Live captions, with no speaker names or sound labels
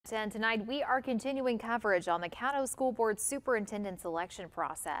And tonight we are continuing coverage on the Caddo School Board superintendent selection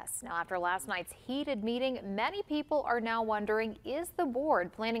process. Now, after last night's heated meeting, many people are now wondering, is the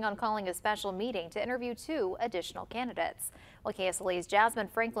board planning on calling a special meeting to interview 2 additional candidates? Well, KSLA's Jasmine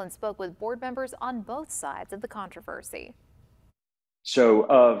Franklin spoke with board members on both sides of the controversy. So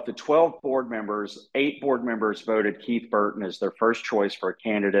of the 12 board members, 8 board members voted Keith Burton as their first choice for a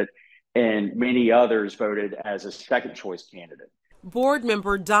candidate, and many others voted as a second choice candidate. Board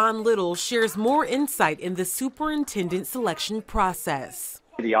member Don Little shares more insight in the superintendent selection process.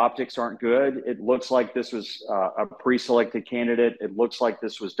 The optics aren't good. It looks like this was a pre-selected candidate. It looks like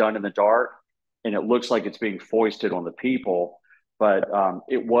this was done in the dark, and it looks like it's being foisted on the people. But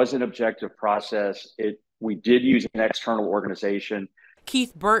it was an objective process. We did use an external organization.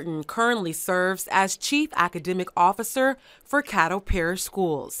 Keith Burton currently serves as Chief Academic Officer for Caddo Parish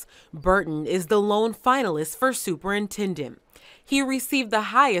Schools. Burton is the lone finalist for superintendent. He received the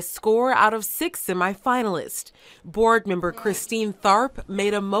highest score out of 6 semifinalists. Board member Christine Tharp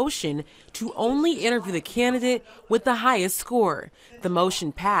made a motion to only interview the candidate with the highest score. The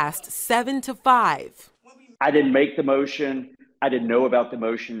motion passed 7-5. I didn't make the motion. I didn't know about the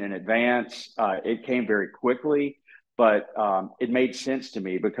motion in advance. It came very quickly, but it made sense to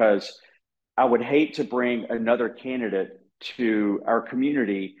me because I would hate to bring another candidate to our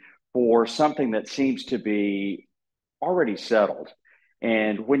community for something that seems to be already settled.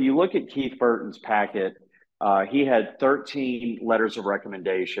 And when you look at Keith Burton's packet, he had 13 letters of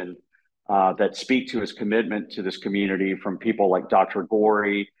recommendation that speak to his commitment to this community from people like Dr.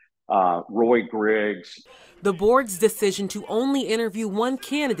 Gorey, Roy Griggs. The board's decision to only interview 1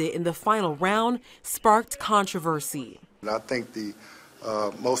 candidate in the final round sparked controversy. I think the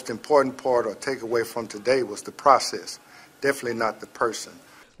most important part or takeaway from today was the process, definitely not the person.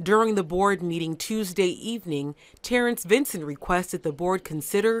 During the board meeting Tuesday evening, Terrence Vincent requested the board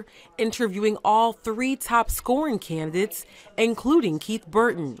consider interviewing all 3 top scoring candidates, including Keith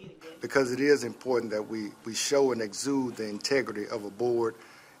Burton. Because it is important that we show and exude the integrity of a board.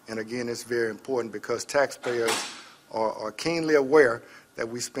 And again, it's very important because taxpayers are keenly aware that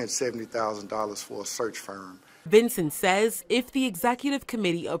we spent $70,000 for a search firm. Vincent says if the executive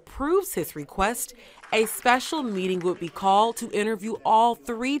committee approves his request, a special meeting would be called to interview all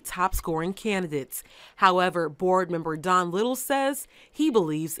 3 top scoring candidates. However, board member Don Little says he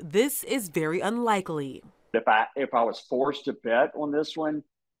believes this is very unlikely. If I was forced to bet on this one,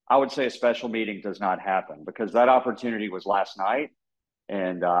 I would say a special meeting does not happen because that opportunity was last night.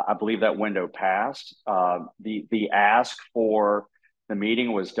 And I believe that window passed. The ask for the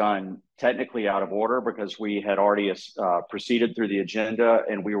meeting was done technically out of order because we had already proceeded through the agenda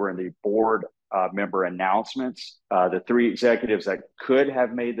and we were in the board member announcements. The 3 executives that could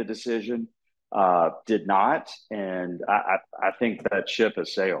have made the decision did not. And I think that ship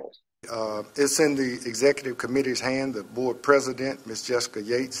has sailed. It's in the executive committee's hand, the board president, Ms. Jessica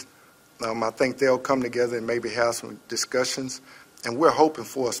Yates. I think they'll come together and maybe have some discussions. And we're hoping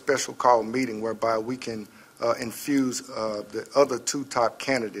for a special call meeting whereby we can infuse the other 2 top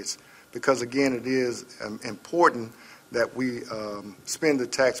candidates because, again, it is important that we spend the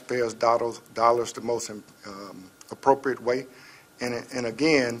taxpayers' dollars the most appropriate way. And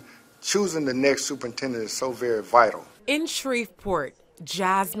again, choosing the next superintendent is so very vital. In Shreveport,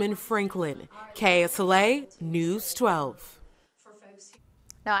 Jasmine Franklin, KSLA News 12.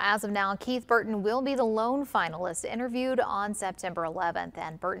 Now, as of now, Keith Burton will be the lone finalist interviewed on September 11th,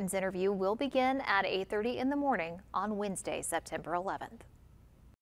 and Burton's interview will begin at 8:30 in the morning on Wednesday, September 11th.